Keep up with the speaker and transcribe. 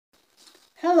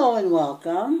Hello and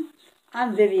welcome.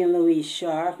 I'm Vivian-Louise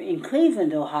Sharp in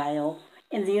Cleveland, Ohio,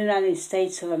 in the United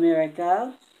States of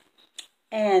America.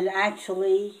 And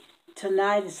actually,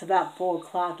 tonight it's about 4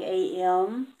 o'clock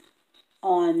a.m.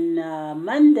 on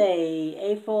Monday,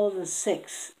 April the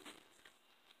 6th.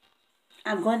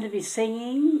 I'm going to be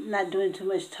singing, not doing too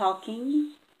much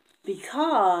talking,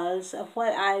 because of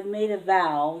what I made a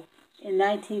vow in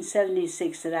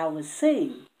 1976 that I would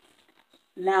sing.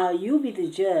 Now, you be the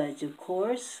judge, of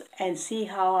course, and see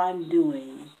how I'm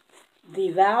doing. The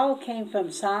vow came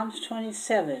from Psalms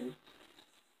 27,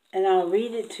 and I'll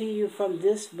read it to you from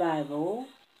this Bible,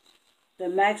 the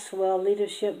Maxwell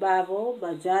Leadership Bible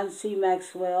by John C.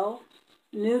 Maxwell,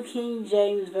 New King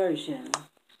James Version.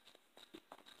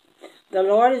 The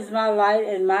Lord is my light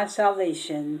and my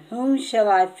salvation. Whom shall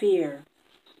I fear?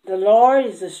 The Lord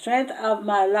is the strength of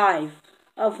my life.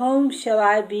 Of whom shall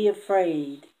I be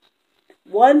afraid?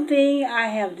 One thing I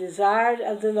have desired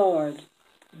of the Lord,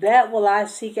 that will I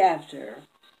seek after,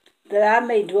 that I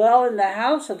may dwell in the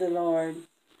house of the Lord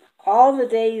all the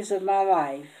days of my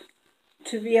life,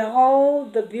 to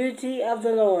behold the beauty of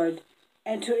the Lord,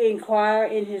 and to inquire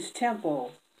in his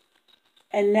temple.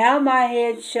 And now my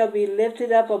head shall be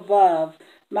lifted up above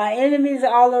my enemies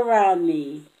all around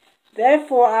me.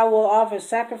 Therefore I will offer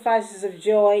sacrifices of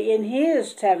joy in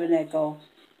his tabernacle.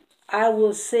 I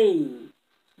will sing.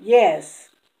 Yes,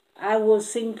 I will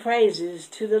sing praises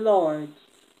to the Lord.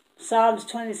 Psalms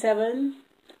 27,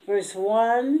 verse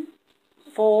 1,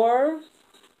 4,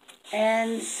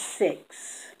 and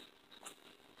 6.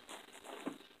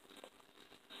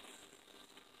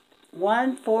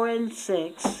 1, 4, and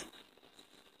 6.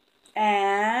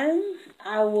 And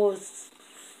I will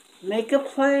make a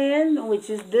plan,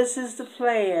 this is the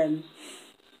plan,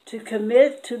 to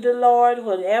commit to the Lord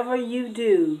whatever you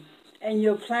do, and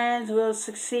your plans will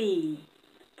succeed.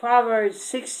 Proverbs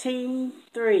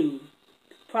 16:3.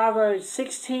 Proverbs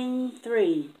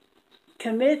 16:3.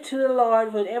 Commit to the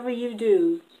Lord whatever you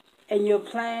do, and your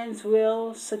plans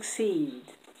will succeed.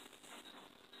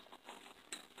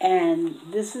 And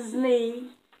this is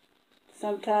me,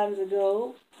 some time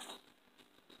ago.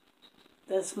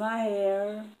 That's my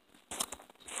hair.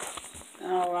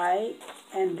 All right.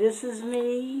 And this is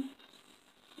me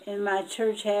in my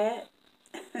church hat.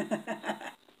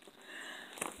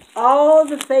 All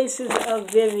the faces of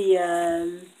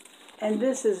Vivian, and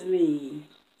this is me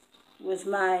with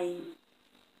my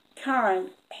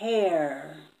current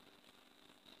hair.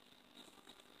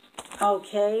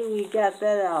 Okay, we got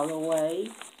that out of the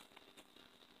way.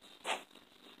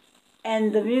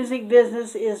 And the music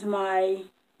business is my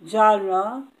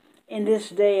genre in this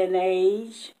day and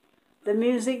age. The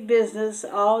music business,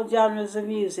 all genres of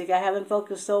music. I haven't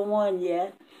focused on one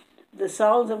yet. The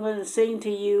songs I'm going to sing to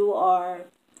you are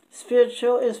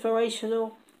spiritual,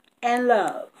 inspirational, and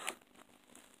love.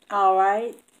 All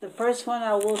right. The first one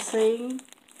I will sing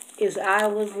is I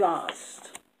Was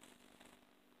Lost.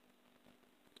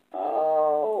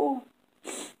 Oh.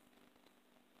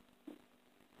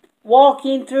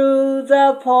 Walking through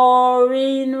the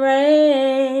pouring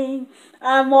rain,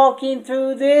 I'm walking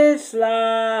through this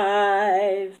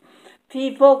life.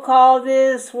 People call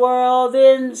this world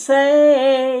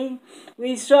insane.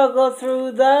 We struggle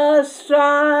through the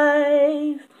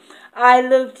strife. I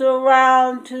looked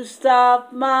around to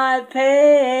stop my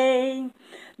pain.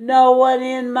 No one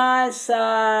in my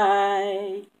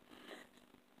sight.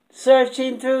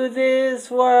 Searching through this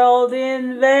world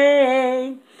in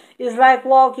vain is like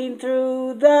walking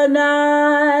through the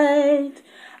night.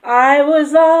 I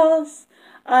was lost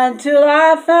until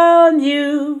I found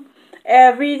you.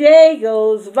 Every day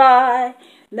goes by,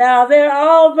 now they're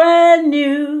all brand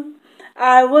new.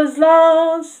 I was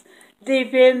lost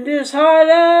deep in this heart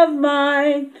of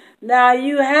mine. Now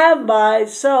you have my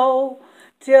soul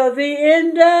till the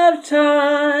end of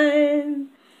time.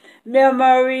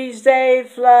 Memories, they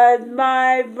flood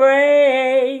my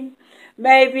brain.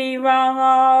 May be wrong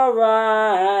or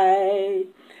right.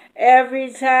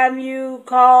 Every time you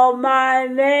call my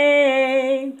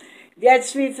name,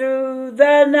 gets me through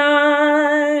the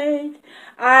night.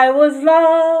 I was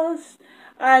lost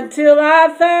until I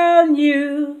found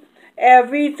you.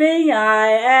 Everything I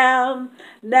am,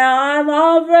 now I'm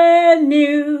all brand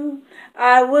new.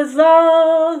 I was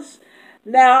lost,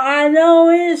 now I know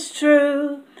it's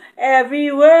true.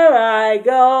 Everywhere I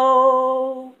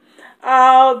go,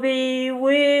 I'll be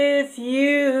with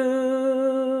you.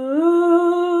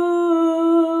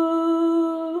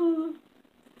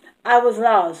 I Was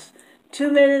Lost.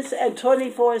 2 minutes and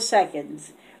 24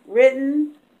 seconds.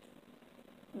 Written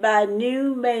by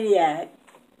New Maniac.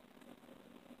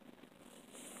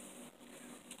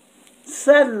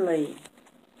 Suddenly,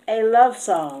 a love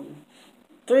song.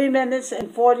 3 minutes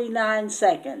and 49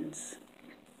 seconds.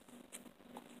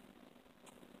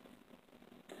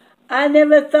 I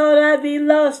never thought I'd be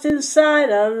lost inside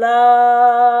a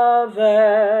lover.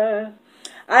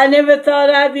 I never thought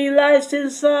I'd be lost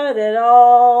inside at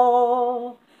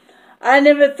all. I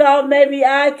never thought maybe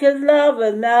I could love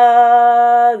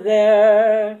another.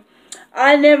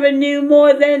 I never knew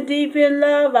more than deep in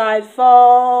love I'd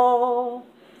fall.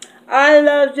 I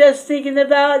love just thinking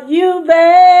about you,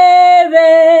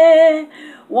 baby.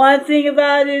 One thing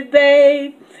about it,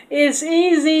 babe, it's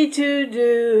easy to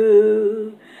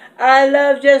do. I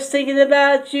love just thinking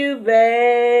about you,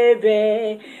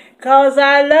 baby, 'cause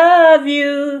I love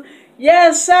you,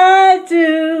 yes I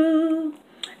do.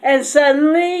 And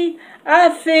suddenly I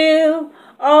feel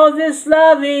all this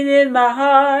loving in my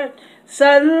heart.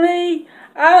 Suddenly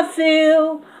I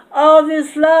feel all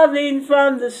this loving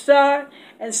from the start.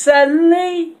 And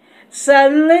suddenly,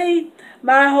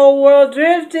 my whole world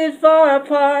drifted far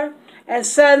apart. And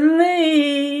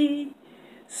suddenly,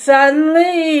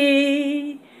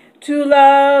 true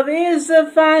love is the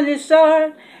finest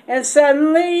art. And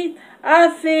suddenly I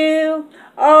feel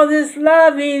all this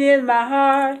loving in my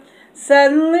heart.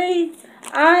 Suddenly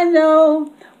I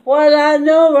know what I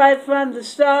know right from the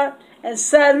start. And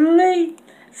suddenly,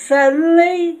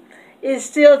 it's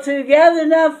still together,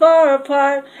 not far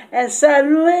apart. And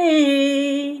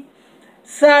suddenly,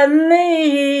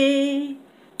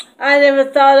 I never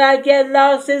thought I'd get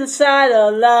lost inside a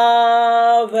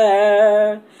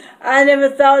lover. I never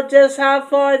thought just how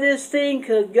far this thing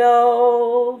could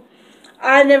go.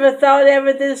 I never thought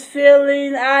ever this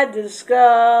feeling I'd discover.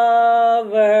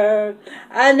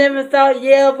 I never thought,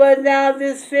 yeah, but now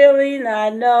this feeling I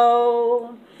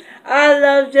know. I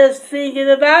love just thinking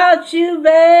about you,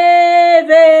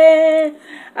 baby.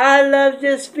 I love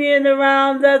just being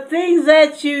around the things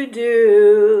that you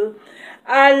do.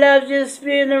 I love just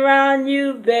being around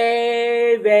you,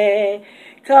 baby,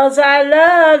 'cause I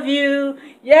love you,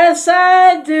 yes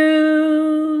I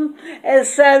do. And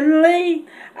suddenly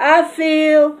I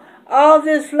feel all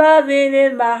this loving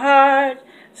in my heart.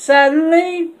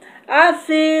 Suddenly I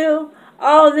feel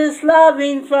all this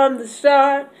loving from the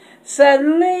start.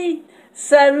 Suddenly,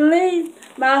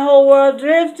 my whole world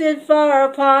drifted far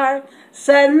apart.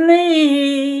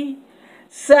 Suddenly,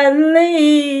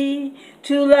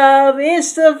 to love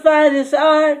is the finest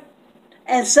art.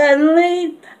 And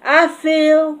suddenly I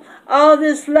feel all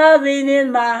this loving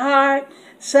in my heart.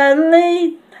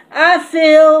 Suddenly I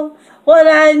feel what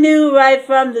I knew right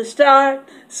from the start.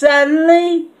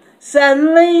 Suddenly,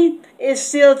 it's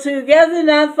still together,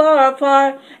 not far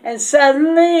apart. And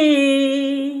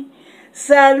suddenly,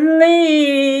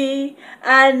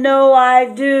 I know I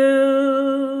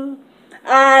do.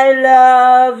 I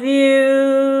love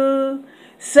you.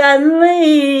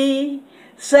 Suddenly,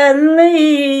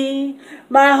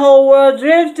 my whole world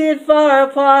drifted far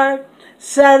apart.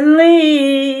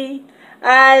 Suddenly,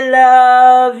 I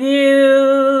love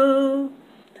you.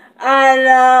 I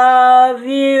love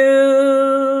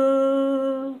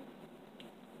you.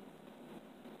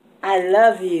 I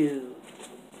love you.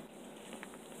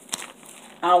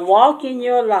 I walk in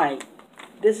your light.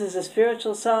 This is a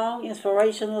spiritual song,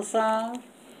 inspirational song.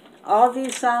 All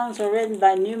these songs are written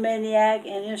by New Maniac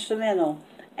and instrumental,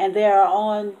 and they are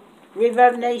on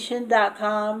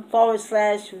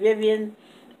ReverbNation.com/Vivian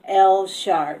L.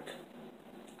 Sharp.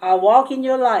 I walk in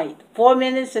your light. 4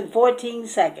 minutes and 14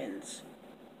 seconds.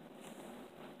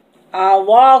 I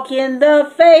walk in the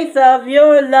faith of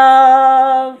your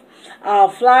love. I'll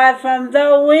fly from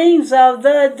the wings of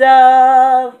the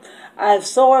dove. I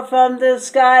soar from the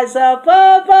skies up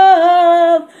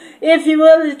above. If you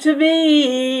will it to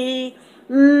be.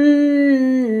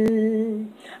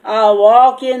 I'll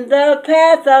walk in the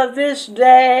path of this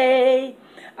day.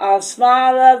 I'll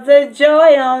smile of the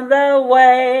joy on the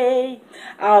way.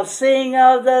 I'll sing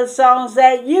of the songs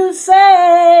that you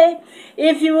say.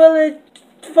 If you will it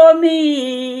for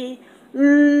me.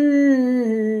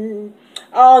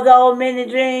 Although many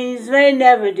dreams may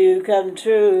never do come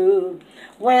true.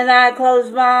 When I close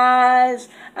my eyes,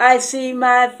 I see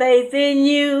my faith in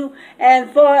you, and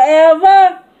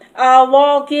forever I'll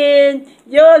walk in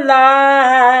your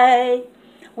light.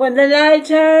 When the night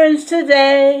turns to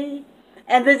day,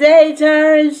 and the day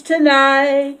turns to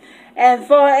night, and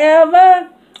forever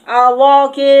I'll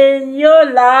walk in your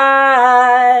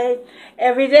light.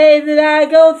 Every day that I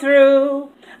go through,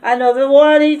 I know the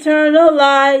one eternal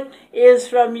light is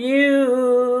from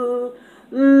you.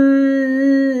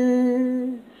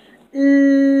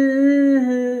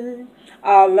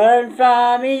 I'll learn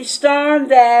from each storm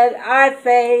that I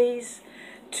face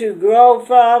to grow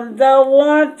from the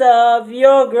warmth of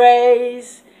your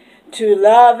grace, to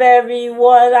love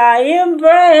everyone I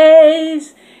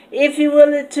embrace. If you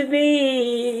will it to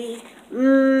be,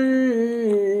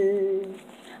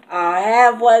 I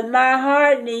have what my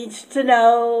heart needs to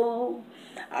know,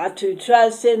 to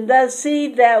trust in the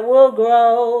seed that will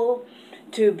grow,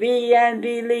 to be and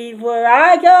believe where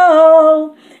I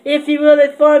go, if you will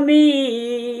it for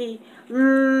me.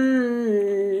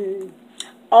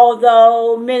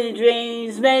 Although many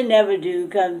dreams may never do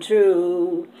come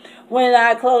true, when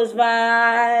I close my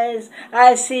eyes,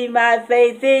 I see my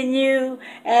faith in you,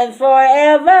 and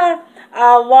forever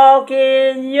I'll walk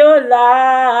in your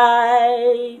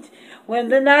light. When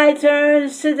the night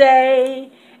turns to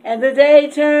day, and the day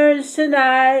turns to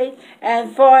night,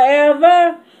 and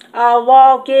forever I'll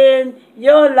walk in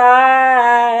your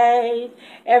light.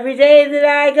 Every day that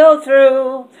I go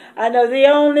through, I know the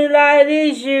only light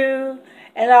is you.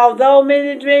 And although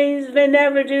many dreams may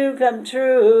never do come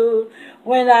true,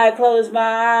 when I close my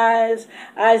eyes,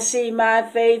 I see my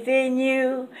faith in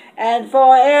you, and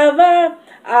forever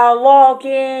I'll walk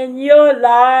in your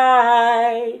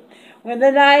light. When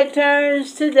the night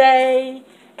turns to day,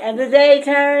 and the day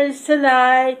turns to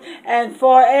night, and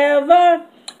forever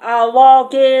I'll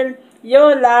walk in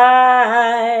your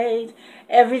light.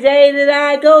 Every day that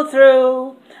I go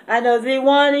through, I know the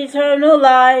one eternal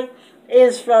light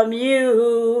is from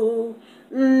you.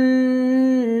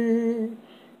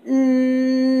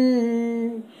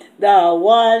 The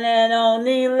one and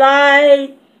only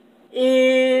light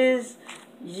is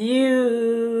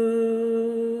you.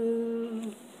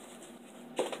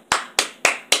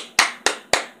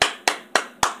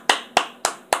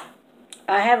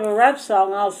 I have a rap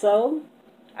song also.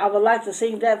 I would like to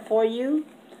sing that for you.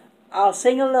 I'll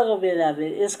sing a little bit of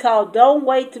it. It's called Don't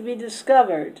Wait to Be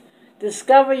Discovered.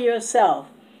 Discover Yourself.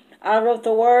 I wrote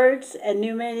the words and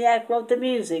New Maniac wrote the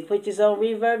music, which is on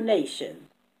Reverb Nation.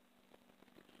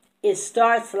 It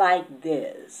starts like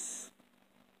this.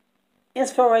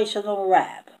 Inspirational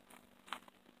rap.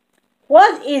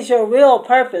 What is your real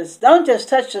purpose? Don't just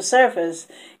touch the surface.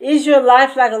 Is your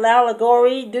life like an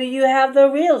allegory? Do you have the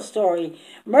real story?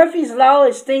 Murphy's Law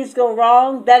is things go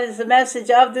wrong. That is the message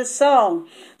of this song.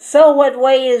 So what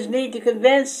way is need to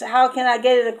convince? How can I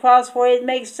get it across where it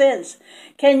makes sense?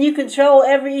 Can you control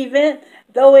every event,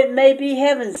 though it may be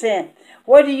heaven sent?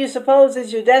 Where do you suppose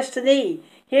is your destiny?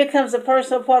 Here comes a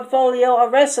personal portfolio, a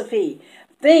recipe.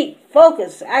 Think,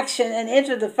 focus, action, and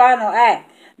enter the final act.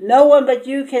 No one but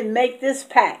you can make this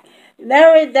pact.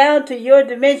 Narrow it down to your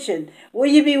dimension. Will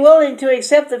you be willing to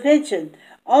accept the pension?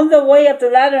 On the way up the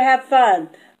ladder, have fun.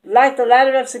 Like the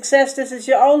ladder of success, this is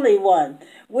your only one.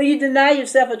 Will you deny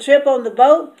yourself a trip on the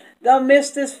boat? Don't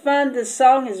miss this fun this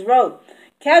song is wrote.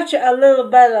 Capture a little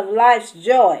bit of life's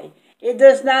joy. It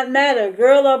does not matter,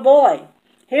 girl or boy.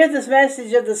 Here's this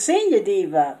message of the senior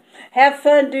diva. Have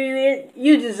fun, do it.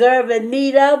 You deserve and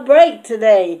need a break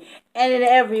today, and in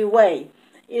every way.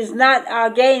 Is not our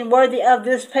gain worthy of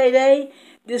this payday?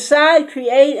 Decide,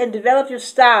 create, and develop your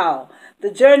style. The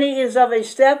journey is of a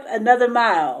step, another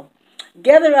mile.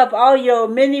 Gather up all your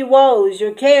many woes,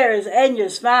 your cares, and your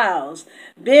smiles.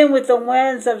 Bend with the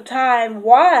winds of time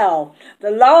while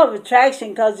the law of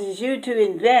attraction causes you to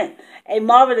invent a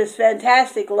marvelous,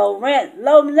 fantastic, low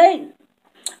maintenance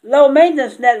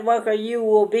networker you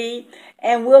will be,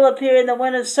 and will appear in the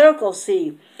winner's circle,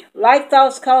 see. Like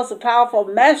thoughts cause a powerful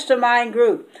mastermind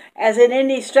group. As in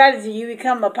any strategy, you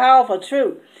become a powerful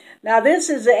troop. Now this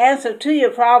is the answer to your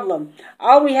problem.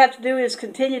 All we have to do is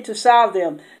continue to solve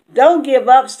them. Don't give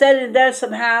up, standing there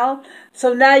somehow.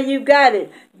 So now you've got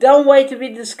it. Don't wait to be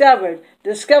discovered.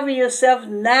 Discover yourself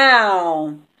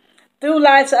now. Through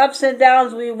life's ups and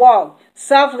downs we walk,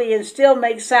 softly and still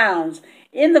make sounds.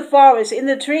 In the forest, in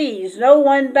the trees, no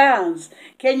one bounds.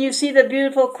 Can you see the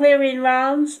beautiful clearing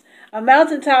rounds? A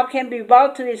mountaintop can be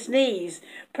brought to its knees.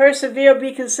 Persevere,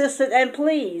 be consistent, and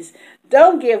please.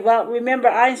 Don't give up. Remember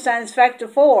Einstein's factor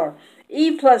 4.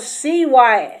 E plus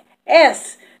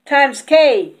CYS times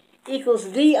K equals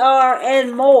DR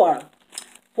and more.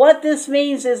 What this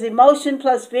means is emotion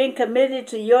plus being committed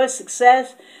to your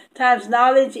success times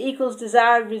knowledge equals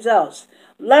desired results.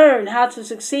 Learn how to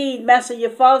succeed. Master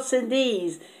your faults and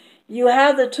deeds. You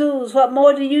have the tools. What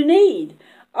more do you need?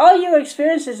 All your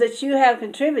experiences that you have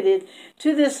contributed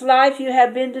to this life you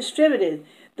have been distributed.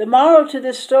 The moral to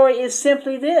this story is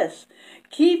simply this.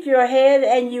 Keep your head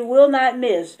and you will not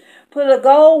miss. Put a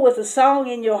goal with a song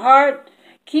in your heart.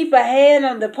 Keep a hand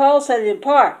on the pulse and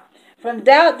impart. From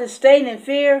doubt, disdain, and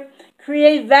fear,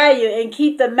 create value and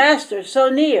keep the master so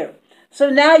near. So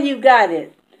now you've got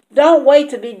it. Don't wait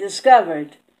to be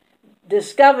discovered.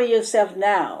 Discover yourself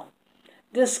now.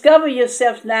 Discover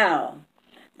yourself now.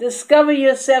 Discover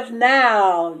yourself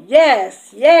now.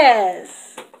 Yes,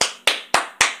 yes.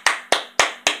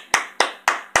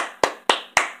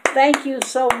 Thank you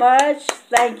so much.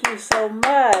 Thank you so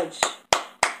much.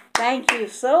 Thank you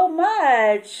so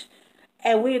much.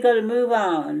 And we're going to move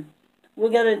on.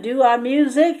 We're going to do our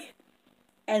music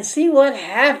and see what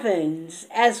happens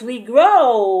as we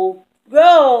grow,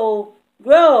 grow,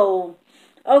 grow.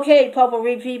 Okay,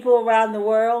 potpourri people around the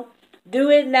world, do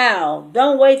it now.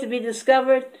 Don't wait to be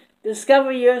discovered.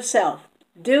 Discover yourself.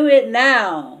 Do it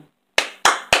now.